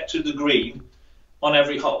to get to the green on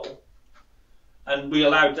every hole? And we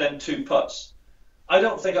allowed then 2 putts. I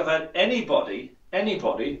don't think I've had anybody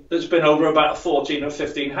that's been over about a 14 or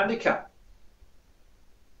 15 handicap.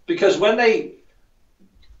 Because when they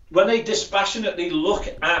dispassionately look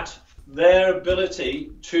at their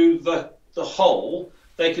ability to the hole,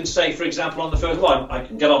 they can say, for example, on the first one, I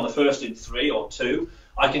can get on the first in 3 or 2.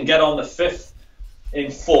 I can get on the 5th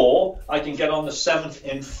in 4. I can get on the 7th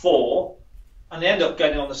in 4. And they end up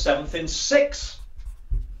getting on the 7th in 6.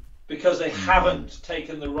 Because they haven't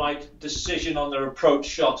taken the right decision on their approach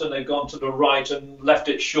shot and they've gone to the right and left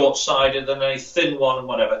it short-sided and a thin one and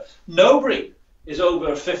whatever. Nobody is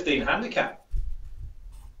over a 15 handicap.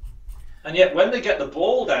 And yet when they get the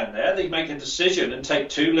ball down there, they make a decision and take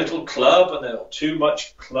too little club and they're too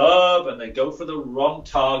much club and they go for the wrong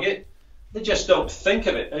target. They just don't think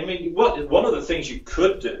of it. I mean, one of the things you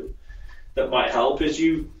could do that might help is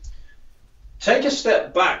you take a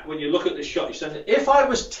step back when you look at the shot. You say, if I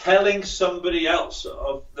was telling somebody else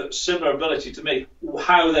of the similar ability to me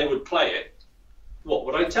how they would play it, what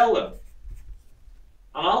would I tell them?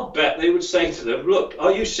 And I'll bet they would say to them, look,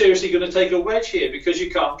 are you seriously going to take a wedge here? Because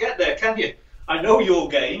you can't get there, can you? I know your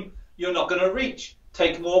game. You're not going to reach.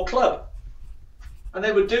 Take more club. And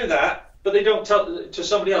they would do that, but they don't tell to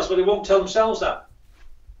somebody else, but they won't tell themselves that.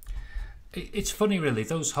 It's funny, really,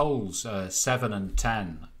 those holes, 7 and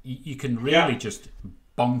 10, you can really just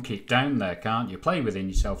bonk it down there, can't you? Play within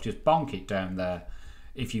yourself, just bonk it down there.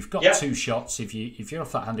 If you've got 2 shots, if you're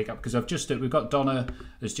off that handicap, because we've got Donna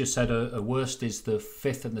has just said a worst is the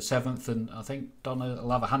 5th and the 7th, and I think Donna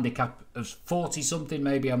will have a handicap of 40 something,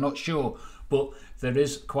 maybe, I'm not sure, but there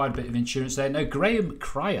is quite a bit of insurance there. Now, Graham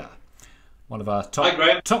Cryer, one of our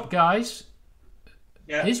top guys,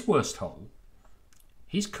 his worst hole,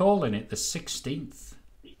 he's calling it the 16th.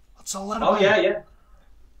 What's all that about?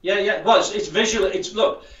 Yeah. Well, it's visual.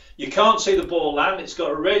 Look. You can't see the ball land. It's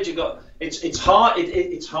got a ridge. It's hard.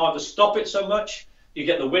 It's hard to stop it so much. You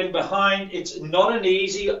get the wind behind. It's not an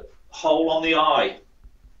easy hole on the eye.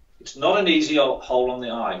 It's not an easy hole on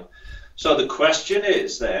the eye. So the question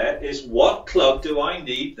is what club do I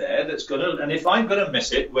need there that's going to? And if I'm going to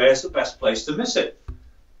miss it, where's the best place to miss it?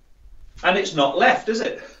 And it's not left, is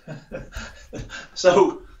it?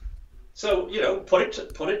 So put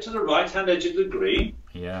it to the right hand edge of the green.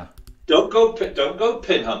 Yeah. Don't go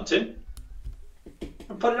pin hunting,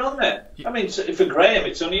 and put it on there. I mean, for Graham,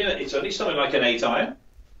 it's only something like an 8 iron.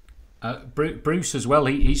 Bruce as well.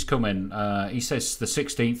 He's coming. He says the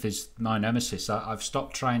 16th is my nemesis. I've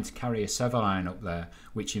stopped trying to carry a 7 iron up there,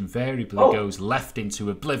 which invariably goes left into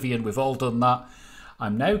oblivion. We've all done that.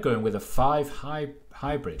 I'm now going with a 5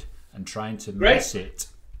 hybrid and trying to miss it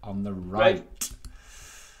on the right. Great.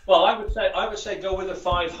 Well, I would say go with a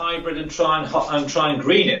 5 hybrid and try and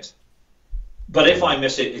green it. But if I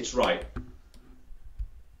miss it, it's right.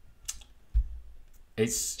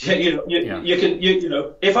 It's you can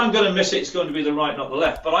if I'm going to miss it, it's going to be the right, not the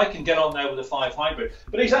left. But I can get on there with a 5 hybrid.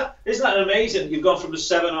 But isn't that amazing? You've gone from a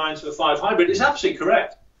 7 iron to a 5 hybrid. It's absolutely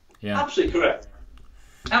correct. Yeah. Absolutely correct.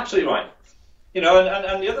 Absolutely right.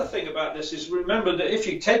 And the other thing about this is remember that if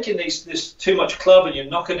you're taking this too much club and you're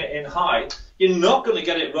knocking it in high, you're not going to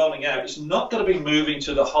get it rolling out. It's not going to be moving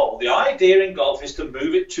to the hole. The idea in golf is to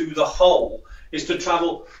move it to the hole, is to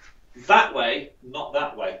travel that way, not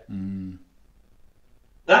that way.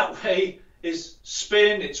 That way is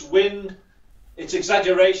spin, it's wind, it's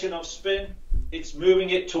exaggeration of spin, it's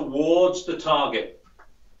moving it towards the target.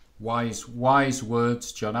 Wise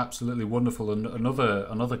words, John. Absolutely wonderful, and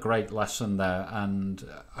another great lesson there. And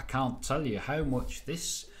I can't tell you how much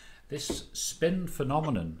this spin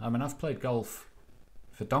phenomenon. I mean, I've played golf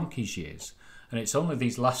for donkey's years, and it's only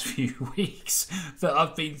these last few weeks that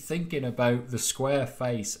I've been thinking about the square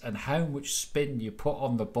face and how much spin you put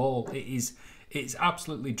on the ball. It's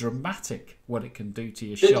absolutely dramatic what it can do to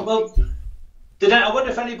your shot. Well, I wonder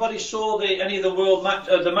if anybody saw any of the world match,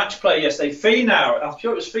 the match play yesterday. Finau, I'm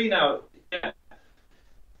sure it was Finau. Yeah.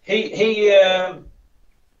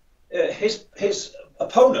 His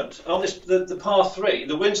opponent on the par 3,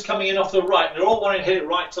 the wind's coming in off the right, and they're all wanting to hit it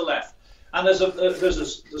right to left. And there's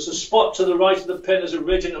a spot to the right of the pin, there's a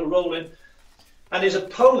ridge and it'll roll in. And his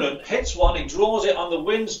opponent hits one, he draws it on, the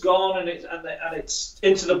wind's gone, and it's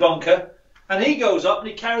into the bunker. And he goes up and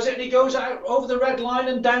he carries it and he goes out over the red line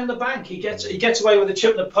and down the bank. He gets away with the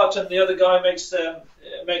chip and the putt, and the other guy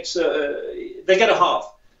they get a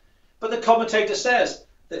half. But the commentator says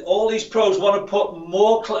that all these pros want to put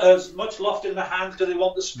as much loft in the hand because they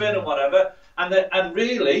want the spin and whatever. And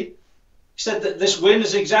really, he said that this wind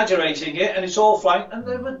is exaggerating it and it's all flying. And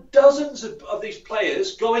there were dozens of these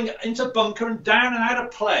players going into bunker and down and out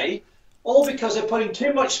of play, all because they're putting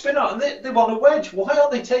too much spin on, and they want a wedge. Why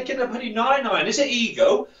aren't they taking a bloody 9-iron? Is it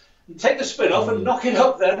ego? And take the spin off and knock it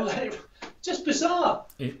up there and let it... Just bizarre.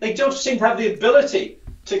 They don't seem to have the ability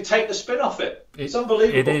to take the spin off it. It's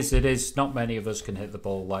unbelievable. It is. Not many of us can hit the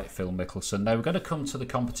ball like Phil Mickelson. Now we're going to come to the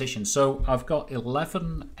competition. So I've got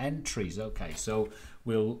 11 entries. Okay, so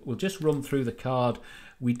we'll just run through the card.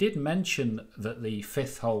 We did mention that the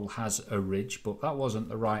 5th hole has a ridge, but that wasn't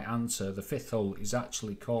the right answer. The 5th hole is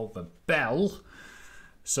actually called the Bell.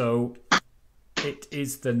 So it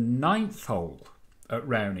is the 9th hole at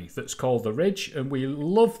Rowney that's called the Ridge, and we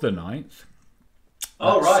love the 9th.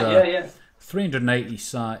 Oh, right, yeah.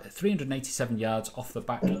 387 yards off the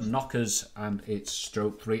back knockers, and it's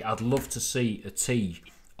stroke 3. I'd love to see a tee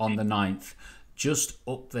on the 9th, just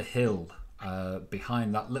up the hill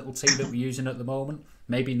behind that little tee that we're using at the moment.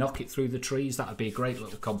 Maybe knock it through the trees. That would be a great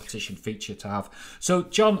little competition feature to have. So,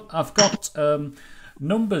 John, I've got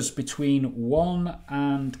numbers between 1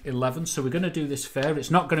 and 11. So we're going to do this fair.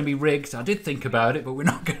 It's not going to be rigged. I did think about it, but we're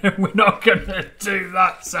not going to do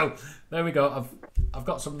that. So there we go. I've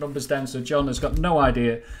got some numbers down. So John has got no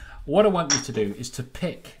idea. What I want you to do is to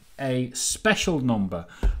pick a special number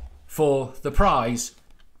for the prize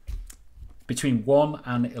between 1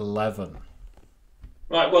 and 11.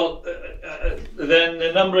 Right, well, then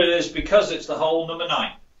the number is, because it's the hole, number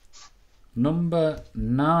 9. Number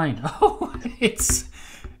 9. Oh, it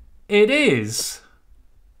is.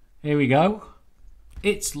 Here we go.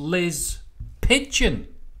 It's Liz Pigeon.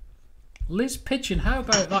 Liz Pigeon, how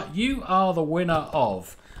about that? You are the winner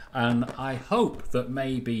of, and I hope that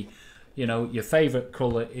maybe, you know, your favourite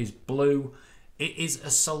colour is blue. It is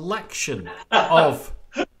a selection of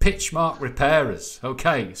Pitchmark repairers.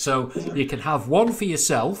 Okay, so you can have one for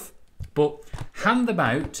yourself, but hand them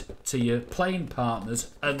out to your playing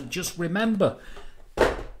partners, and just remember,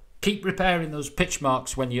 keep repairing those pitch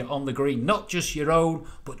marks when you're on the green. Not just your own,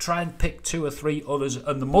 but try and pick 2 or 3 others,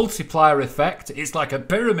 and the multiplier effect, it's like a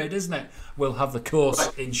pyramid, isn't it? We'll have the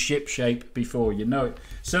course in ship shape before you know it.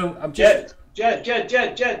 So I'm just... Jed,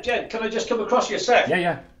 can I just come across you a sec?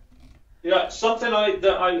 Yeah, something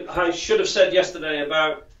I should have said yesterday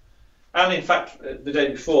about, and in fact the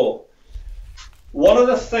day before. One of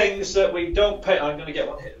the things that we don't pay, I'm going to get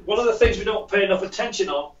one here. One of the things we don't pay enough attention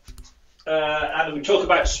on, and we talk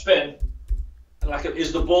about spin,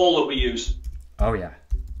 is the ball that we use. Oh yeah.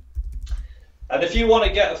 And if you want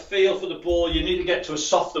to get a feel for the ball, you need to get to a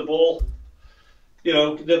softer ball. You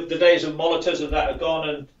know, the days of Molitas and that are gone,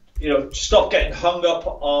 and you know, stop getting hung up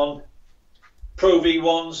on Pro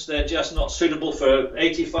V1s. They're just not suitable for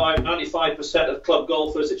 95% of club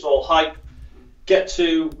golfers. It's all hype. Get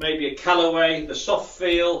to maybe a Callaway, the soft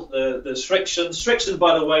feel, the Strixon. Strixon,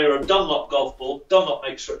 by the way, are a Dunlop golf ball. Dunlop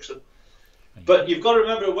makes Strixon. But you've got to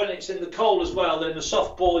remember, when it's in the cold as well, in the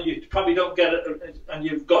soft ball, you probably don't get it, and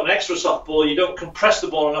you've got an extra soft ball, you don't compress the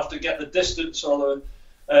ball enough to get the distance or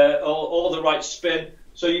the right spin.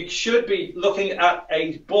 So you should be looking at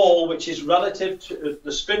a ball which is relative to,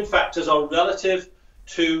 the spin factors are relative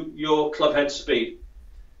to your club head speed.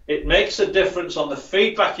 It makes a difference on the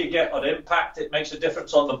feedback you get on impact. It makes a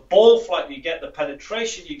difference on the ball flight you get, the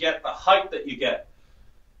penetration you get, the height that you get.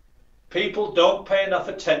 People don't pay enough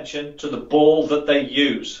attention to the ball that they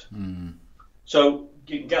use. So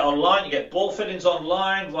you can get online, you get ball fittings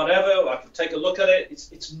online, whatever. I can take a look at it.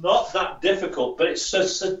 It's not that difficult, but it's a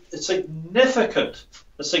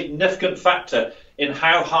significant factor in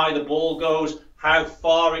how high the ball goes, how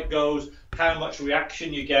far it goes, how much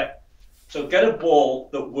reaction you get. So get a ball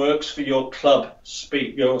that works for your club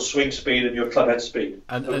speed, your swing speed and your club head speed.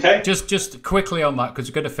 Okay? Just quickly on that, because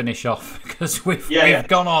we're going to finish off, because we've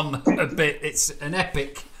gone on a bit. It's an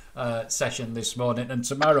epic session this morning, and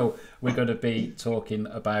tomorrow we're going to be talking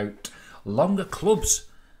about longer clubs.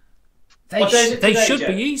 They should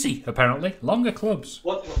be easy, apparently. Longer clubs.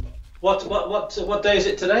 What day is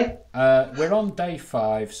it today? We're on day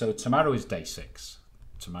 5, so tomorrow is day 6.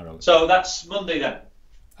 Tomorrow. So that's Monday then.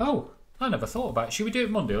 Oh, I never thought about it. Should we do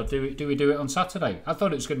it Monday, or do we do it on Saturday? I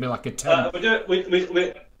thought it was going to be like a 10.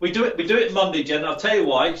 We do it Monday, Jen. I'll tell you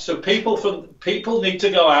why. So people need to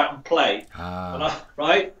go out and play.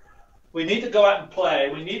 Right? We need to go out and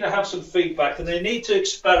play. We need to have some feedback, and they need to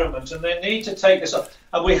experiment, and they need to take this up.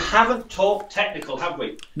 And we haven't talked technical, have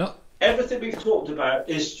we? No. Everything we've talked about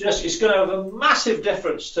is it's going to have a massive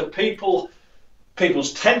difference to people's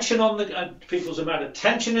tension people's amount of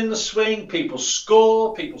tension in the swing, people's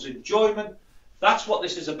score, people's enjoyment. That's what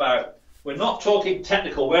this is about. We're not talking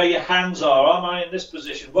technical. Where your hands are? Am I in this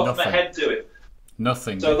position? What's my head doing?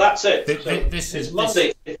 Nothing. So that's it. This is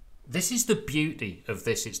Monday. This is the beauty of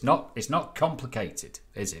this. It's not complicated,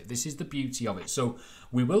 is it? This is the beauty of it. So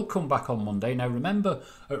we will come back on Monday. Now remember,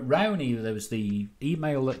 at Rowney there was the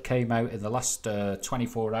email that came out in the last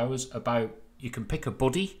 24 hours about you can pick a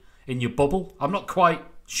buddy in your bubble. I'm not quite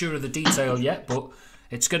sure of the detail yet, but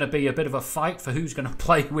it's going to be a bit of a fight for who's going to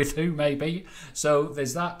play with who, maybe. So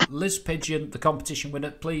there's that. Liz Pigeon, the competition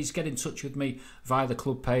winner, please get in touch with me via the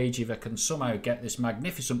club page if I can somehow get this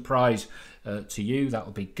magnificent prize to you.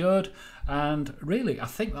 That'll be good. And really, I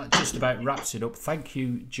think that just about wraps it up. Thank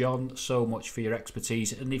you, John, so much for your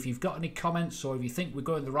expertise. And if you've got any comments, or if you think we're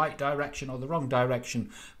going the right direction or the wrong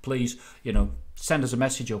direction, please, send us a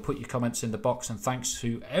message or put your comments in the box. And thanks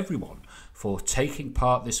to everyone for taking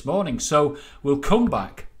part this morning. So we'll come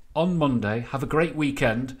back on Monday. Have a great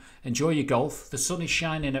weekend. Enjoy your golf. The sun is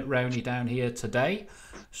shining at Rowney down here today.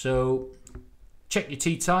 So check your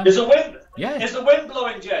tea time. Is the wind? Yeah. Is the wind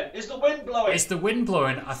blowing, Jen? Is the wind blowing? Is the wind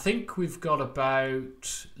blowing? I think we've got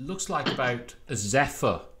looks like about a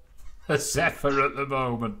zephyr. A zephyr at the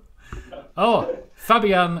moment. Oh,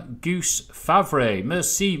 Fabian Goose Favre.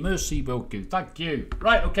 Merci beaucoup. Thank you.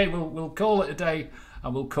 Right, okay, we'll call it a day,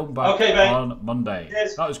 and we'll come back on Monday.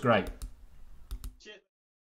 Yes. That was great.